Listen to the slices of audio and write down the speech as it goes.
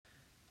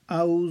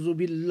أعوذ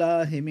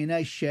بالله من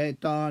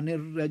الشيطان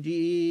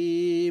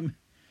الرجيم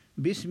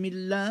بسم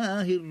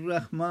الله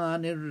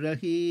الرحمن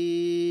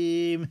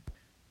الرحيم.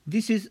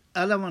 This is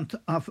 11th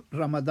of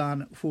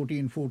Ramadan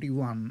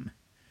 1441.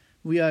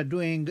 We are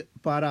doing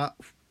para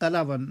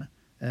 11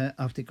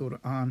 of the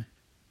Quran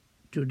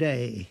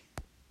today.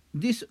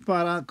 This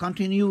para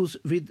continues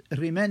with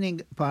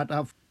remaining part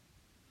of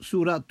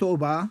Surah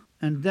Toba,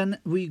 and then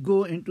we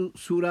go into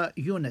Surah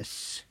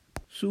Yunus.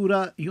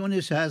 Surah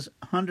Yunus has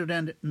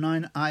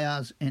 109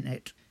 ayahs in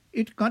it.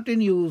 It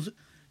continues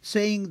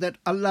saying that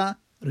Allah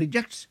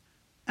rejects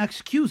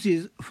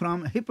excuses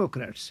from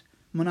hypocrites,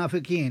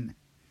 munafiqeen,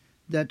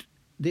 that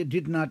they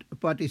did not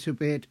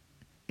participate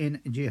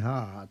in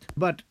jihad.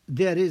 But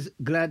there is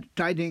glad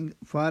tidings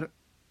for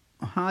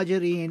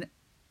Hajareen,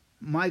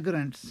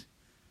 migrants,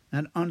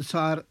 and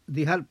Ansar,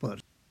 the helpers.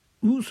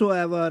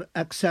 Whosoever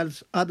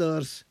excels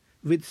others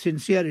with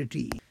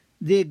sincerity,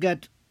 they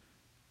get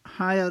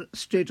higher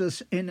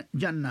status in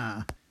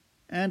Jannah.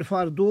 And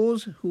for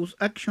those whose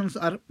actions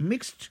are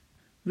mixed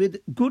with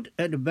good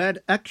and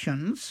bad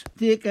actions,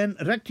 they can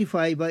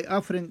rectify by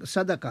offering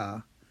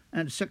sadaqah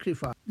and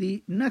sacrifice.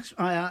 The next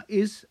ayah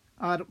is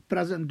our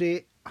present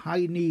day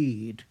high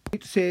need.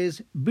 It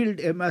says, build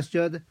a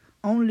masjid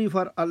only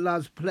for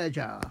Allah's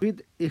pleasure,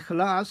 with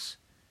ikhlas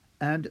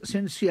and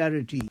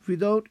sincerity.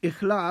 Without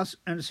ikhlas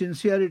and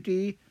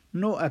sincerity,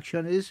 no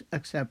action is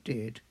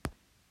accepted.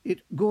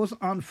 It goes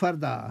on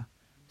further.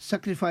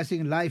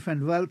 Sacrificing life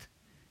and wealth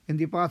in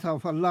the path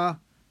of Allah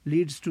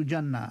leads to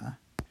Jannah.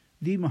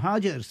 The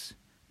Muhajirs,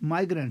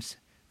 migrants,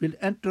 will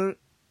enter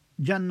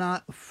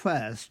Jannah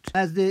first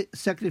as they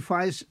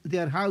sacrifice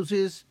their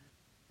houses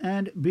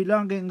and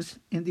belongings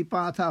in the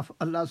path of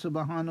Allah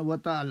subhanahu wa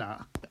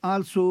ta'ala.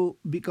 Also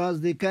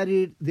because they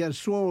carried their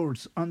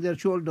swords on their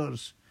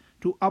shoulders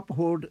to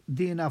uphold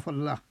deen of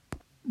Allah.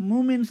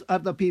 Mu'mins are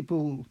the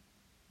people,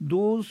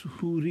 those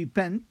who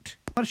repent,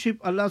 worship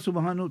Allah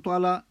subhanahu wa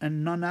ta'ala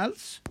and none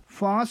else,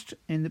 fast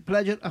in the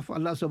pleasure of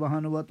Allah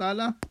subhanahu wa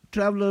ta'ala,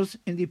 travelers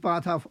in the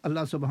path of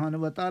Allah subhanahu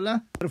wa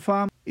ta'ala,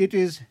 perform. It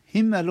is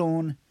Him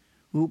alone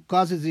who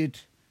causes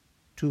it,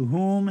 to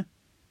whom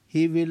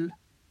He will,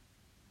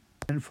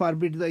 and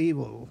forbid the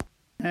evil,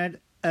 and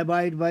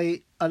abide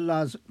by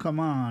Allah's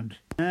command,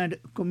 and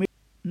commit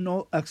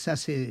no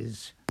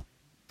excesses.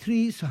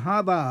 3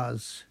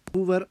 Sahabas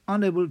who were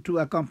unable to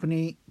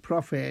accompany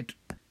Prophet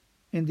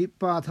in the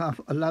path of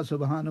Allah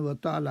subhanahu wa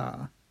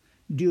ta'ala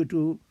due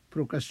to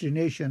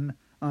procrastination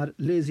or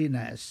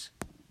laziness.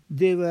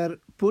 They were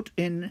put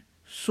in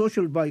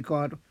social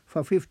boycott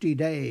for 50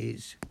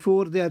 days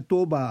before their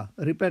tawbah,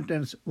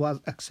 repentance,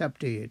 was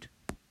accepted.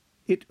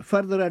 It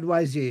further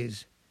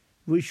advises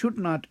we should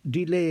not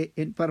delay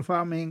in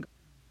performing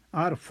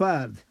our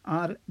fard,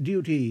 our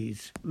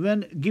duties,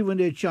 when given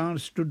a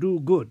chance to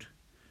do good.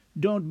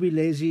 Don't be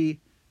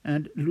lazy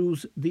and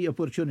lose the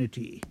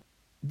opportunity.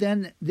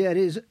 Then there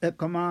is a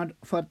command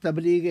for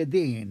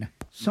tabligh-e-deen.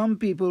 Some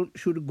people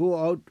should go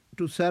out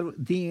to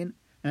serve deen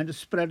and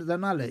spread the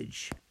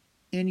knowledge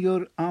in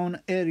your own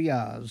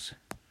areas.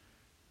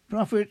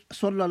 Prophet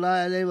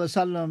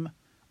ﷺ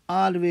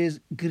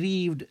always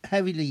grieved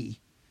heavily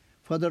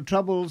for the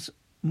troubles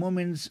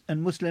Mu'mins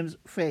and Muslims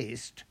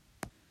faced.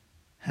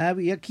 Have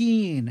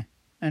yaqeen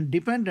and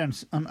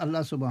dependence on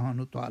Allah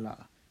subhanahu wa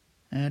ta'ala,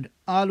 and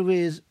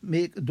always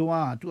make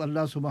dua to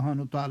Allah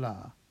subhanahu wa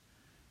ta'ala.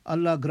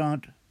 Allah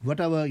grant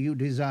whatever you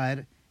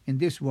desire in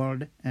this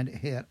world and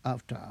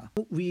hereafter.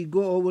 We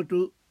go over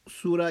to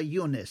Surah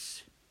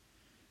Yunus.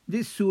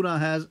 This surah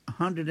has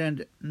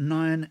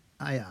 109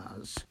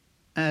 ayahs,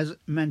 as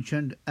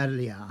mentioned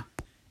earlier.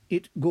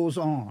 It goes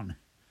on.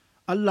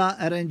 Allah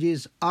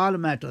arranges all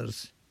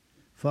matters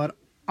for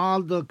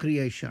all the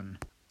creation.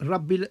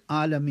 Rabbil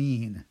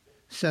Alameen,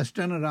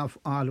 sustainer of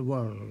all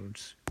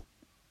worlds.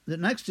 The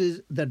next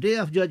is, the day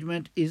of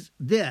judgment is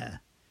there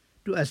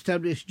to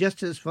establish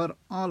justice for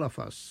all of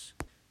us.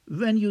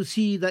 When you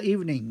see the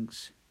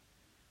evenings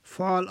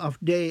fall of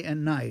day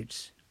and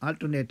nights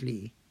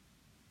alternately,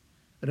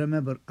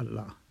 remember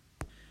Allah.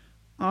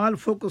 All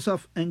focus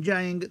of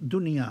enjoying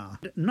dunya,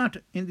 not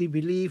in the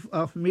belief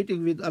of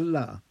meeting with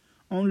Allah,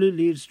 only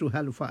leads to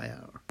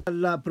hellfire.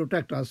 Allah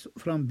protect us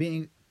from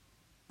being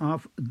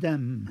of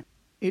them.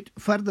 It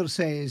further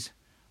says,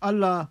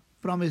 Allah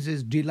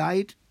promises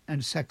delight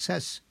and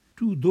success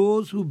to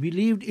those who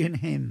believed in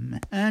Him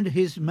and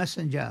His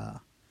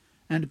messenger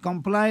and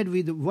complied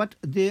with what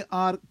they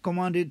are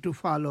commanded to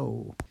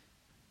follow.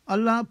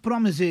 Allah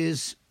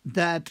promises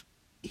that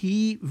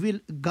He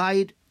will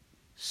guide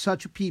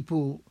such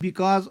people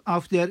because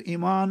of their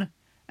iman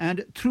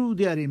and through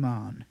their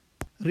iman.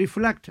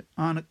 Reflect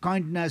on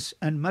kindness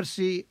and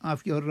mercy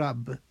of your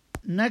Rabb.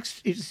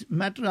 Next is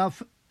matter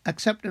of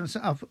acceptance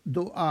of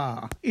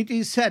dua. It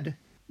is said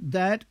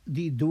that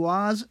the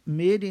duas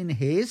made in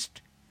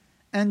haste,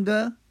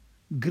 anger,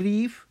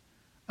 grief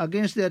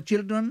against their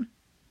children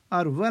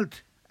or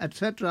wealth,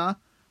 etc.,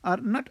 are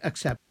not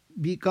accepted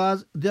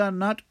because they are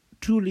not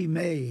truly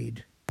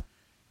made.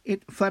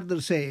 It further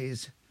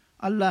says,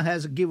 Allah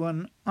has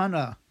given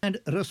honor and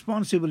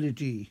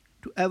responsibility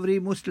to every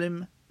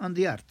Muslim on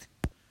the earth.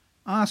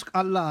 Ask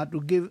Allah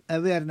to give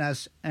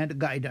awareness and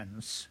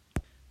guidance.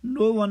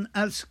 No one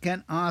else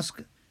can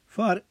ask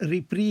for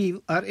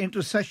reprieve or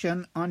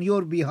intercession on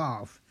your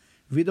behalf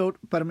without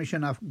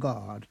permission of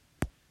God.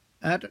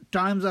 At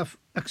times of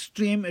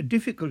extreme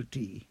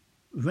difficulty,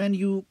 when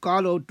you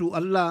call out to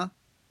Allah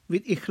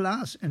with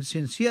ikhlas and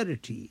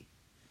sincerity,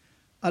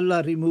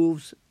 Allah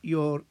removes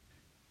your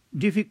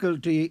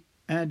difficulty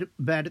and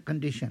bad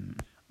condition.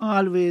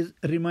 Always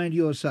remind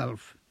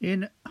yourself,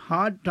 in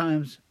hard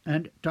times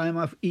and time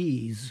of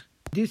ease,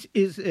 this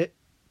is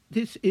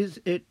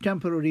a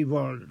temporary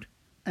world,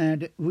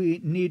 and we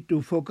need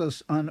to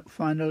focus on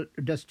final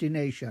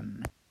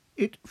destination.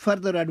 It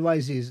further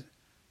advises,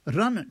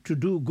 run to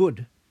do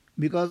good,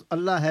 because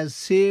Allah has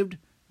saved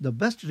the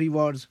best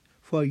rewards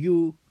for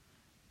you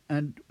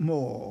and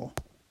more.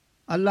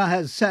 Allah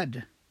has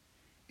said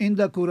in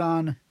the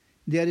Quran,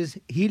 there is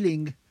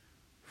healing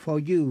for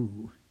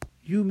you.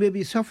 You may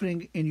be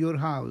suffering in your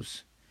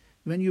house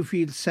when you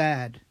feel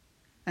sad,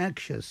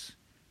 anxious,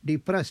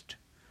 depressed,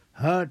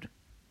 hurt,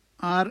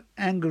 or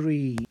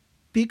angry.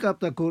 Pick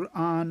up the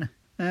Quran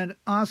and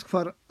ask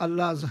for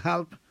Allah's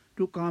help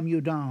to calm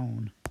you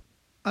down.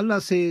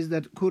 Allah says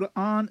that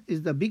Quran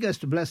is the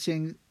biggest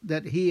blessing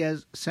that He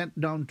has sent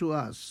down to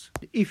us.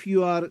 If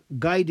you are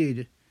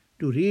guided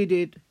to read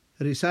it,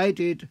 recite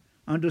it,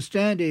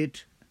 understand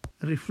it,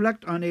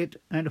 reflect on it,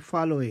 and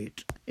follow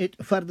it.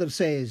 It further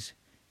says,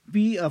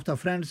 be of the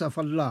friends of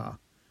Allah,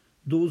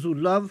 those who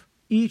love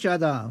each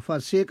other for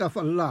sake of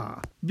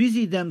Allah,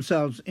 busy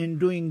themselves in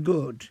doing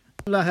good.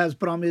 Allah has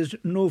promised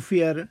no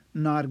fear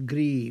nor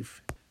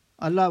grief.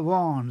 Allah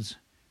warns,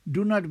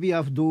 do not be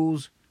of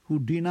those who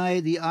deny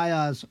the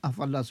ayahs of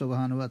Allah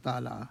subhanahu wa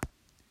ta'ala.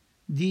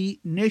 The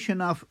nation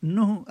of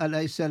Nuh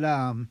alayhi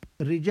salam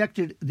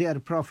rejected their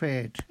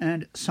prophet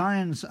and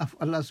signs of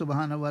Allah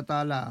subhanahu wa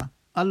ta'ala.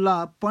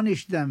 Allah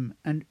punished them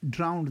and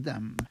drowned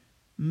them.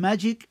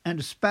 Magic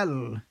and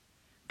spell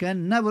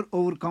can never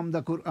overcome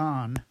the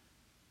Quran.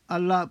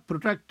 Allah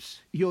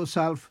protects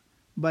yourself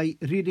by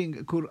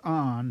reading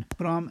Quran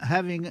from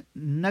having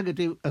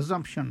negative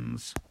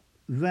assumptions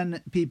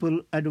when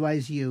people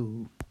advise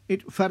you.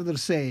 It further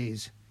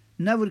says,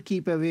 never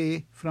keep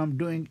away from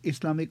doing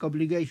Islamic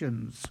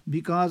obligations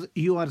because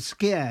you are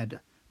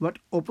scared what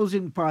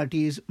opposing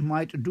parties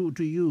might do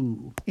to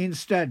you.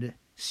 Instead,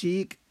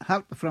 seek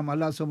help from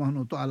Allah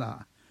subhanahu wa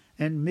ta'ala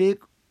and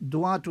make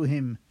dua to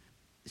Him,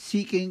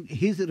 seeking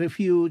His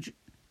refuge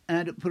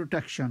and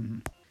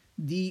protection.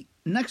 The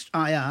next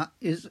ayah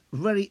is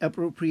very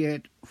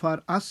appropriate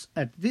for us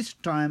at this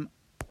time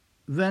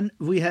when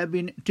we have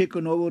been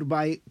taken over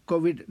by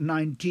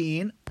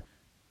COVID-19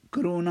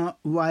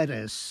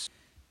 coronavirus.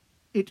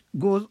 It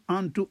goes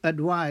on to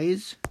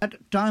advise,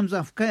 at times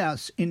of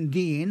chaos in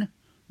deen,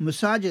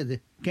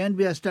 masajid can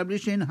be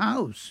established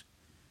in-house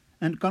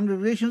and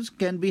congregations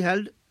can be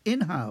held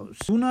in-house.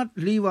 Do not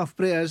leave off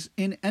prayers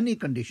in any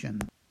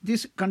condition.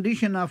 This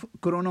condition of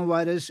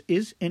coronavirus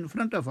is in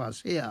front of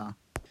us here.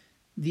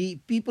 The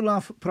people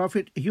of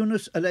Prophet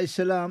Yunus alayhi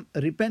salam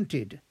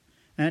repented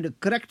and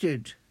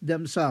corrected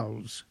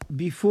themselves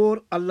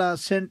before Allah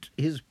sent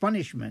His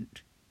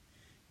punishment.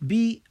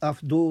 Be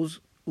of those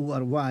who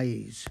are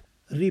wise.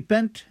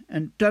 Repent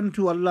and turn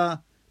to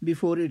Allah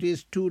before it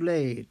is too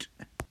late.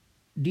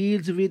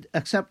 Deals with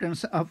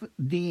acceptance of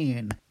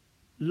deen.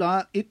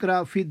 La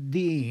ikra fid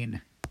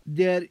deen.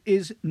 There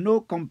is no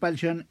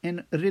compulsion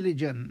in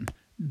religion.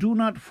 Do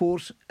not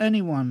force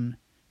anyone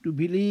to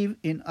believe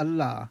in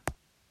Allah.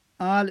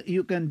 All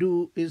you can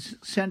do is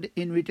send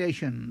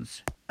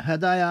invitations.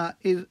 Hadayah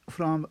is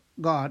from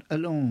God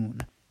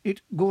alone.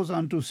 It goes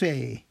on to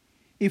say,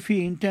 if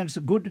He intends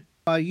good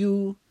for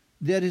you,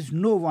 there is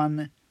no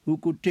one who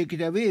could take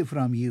it away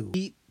from you.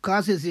 He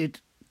causes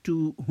it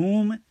to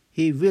whom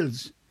He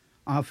wills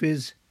of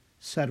His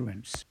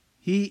servants.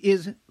 He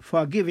is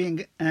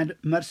forgiving and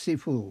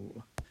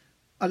merciful.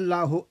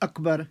 Allahu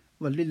Akbar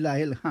wa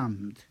lillahi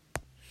alhamd.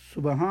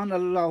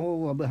 Subhanallahu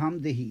wa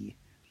bihamdihi.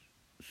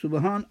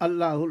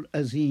 Subhanallahul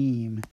Azim.